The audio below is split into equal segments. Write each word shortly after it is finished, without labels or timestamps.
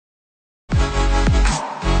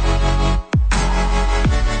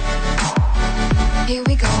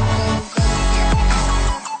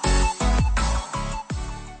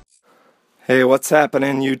Hey, what's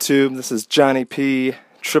happening, YouTube? This is Johnny P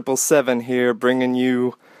 777 here, bringing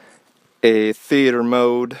you a theater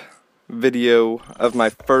mode video of my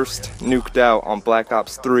first nuked out on Black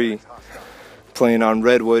Ops 3, playing on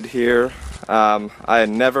Redwood here. I had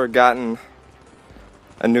never gotten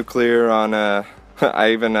a nuclear on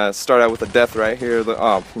I even start out with a death right here.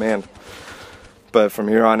 Oh man! But from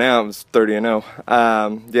here on out, it was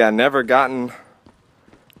 30-0. Yeah, never gotten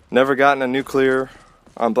a nuclear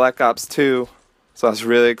on Black Ops 2, so I was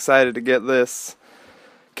really excited to get this.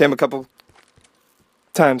 Came a couple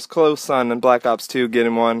times close on Black Ops 2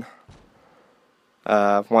 getting one.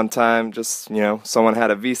 One time, just, someone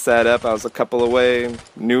had a VSAT up, I was a couple away,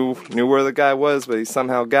 knew where the guy was, but he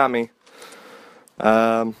somehow got me.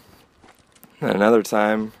 Another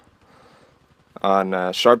time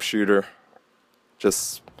on Sharpshooter,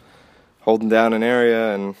 just holding down an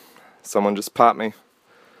area and someone just popped me.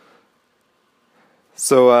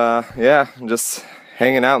 So, yeah, just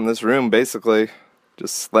hanging out in this room, basically.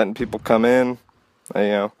 Just letting people come in.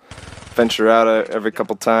 I, venture out every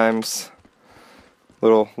couple times.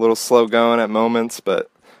 Little slow going at moments, but,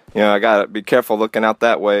 I gotta be careful looking out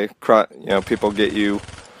that way. People get you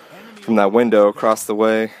from that window across the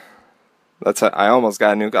way. That's how I almost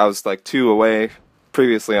got a nuke. I was like 2 away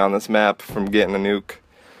previously on this map from getting a nuke.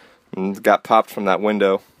 And got popped from that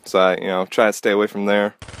window. So I, try to stay away from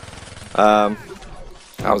there.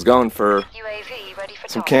 I was going for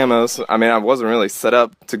some camos. I mean, I wasn't really set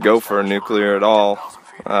up to go for a nuclear at all.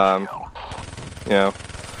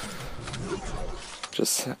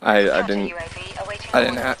 Just I didn't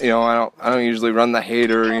have, I don't usually run the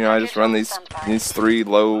hater. I just run these 3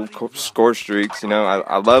 low score streaks.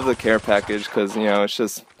 I love the care package because it's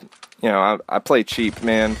just I play cheap,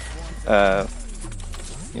 man.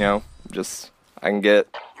 Just I can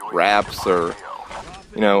get wraps or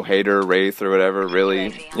hater, wraith, or whatever.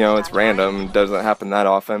 Really, it's random. It doesn't happen that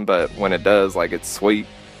often, but when it does, like, it's sweet.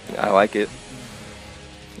 I like it.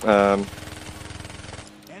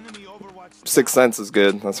 Sixth Sense is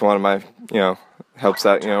good. That's one of my, helps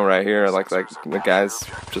out, right here. I like the guys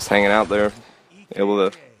just hanging out there, able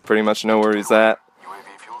to pretty much know where he's at.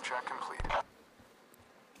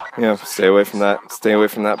 Stay away from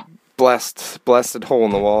that blasted hole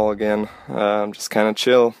in the wall again. Just kind of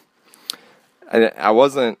chill. I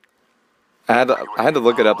had to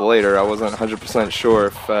look it up later. I wasn't 100%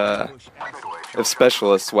 sure if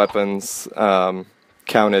specialist weapons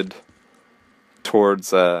counted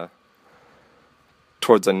towards a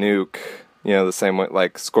nuke, the same way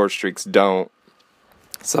like score streaks don't.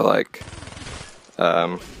 So like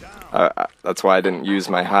that's why I didn't use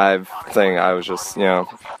my hive thing. I was just,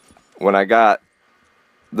 when I got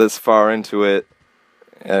this far into it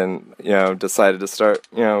and decided to start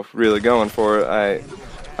really going for it, I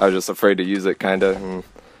was just afraid to use it, kinda. And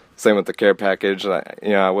same with the care package.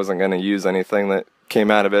 I wasn't gonna use anything that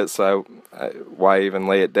came out of it, so why even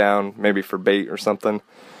lay it down? Maybe for bait or something.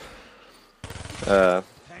 I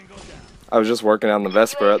was just working on the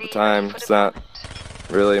Vesper at the time. It's not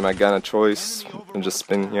really my gun of choice. I've just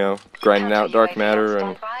been grinding out dark matter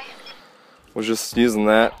and was just using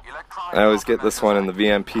that. I always get this one and the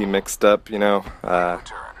VMP mixed up,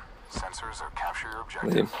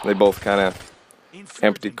 they both kind of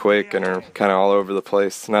empty quick and are kind of all over the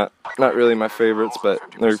place. Not really my favorites, but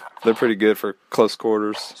they're pretty good for close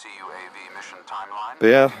quarters. But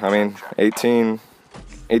yeah, I mean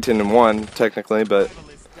 18-1 technically, but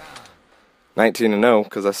 19-0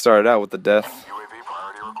 because I started out with the death.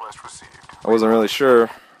 I wasn't really sure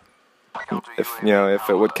if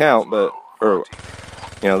it would count, but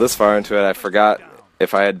this far into it, I forgot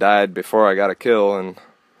if I had died before I got a kill, and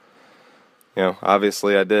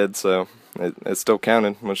obviously I did, so it still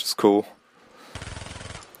counted, which is cool.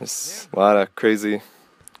 There's a lot of crazy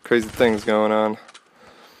things going on.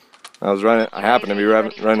 I happened to be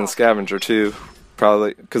running scavenger too,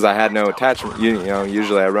 probably because I had no attachment.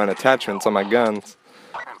 Usually I run attachments on my guns,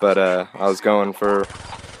 but I was going for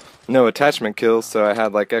no attachment kills, so I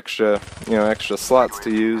had like extra slots to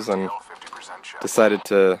use, and decided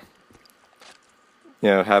to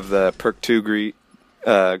have the perk 2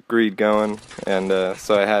 greed going, and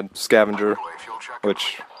so I had scavenger,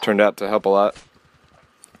 which turned out to help a lot.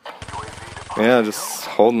 Yeah, just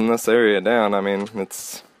holding this area down. I mean,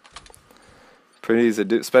 it's pretty easy to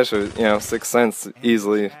do, especially Sixth Sense.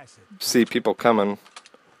 Easily see people coming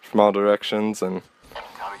from all directions, and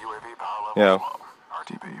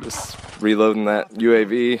just reloading that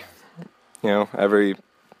UAV. Every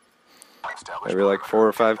like 4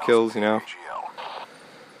 or 5 kills. Yeah,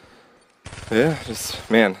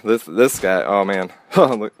 just, man, this guy, oh man,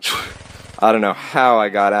 I don't know how I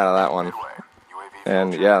got out of that one.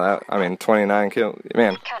 And yeah, that, I mean, 29 kills,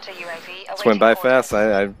 man, it's went by fast.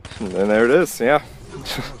 And there it is, yeah.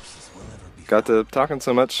 Got to talking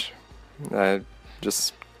so much, I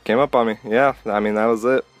just came up on me. Yeah, I mean, that was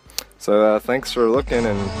it. So thanks for looking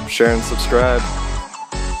and share and subscribe.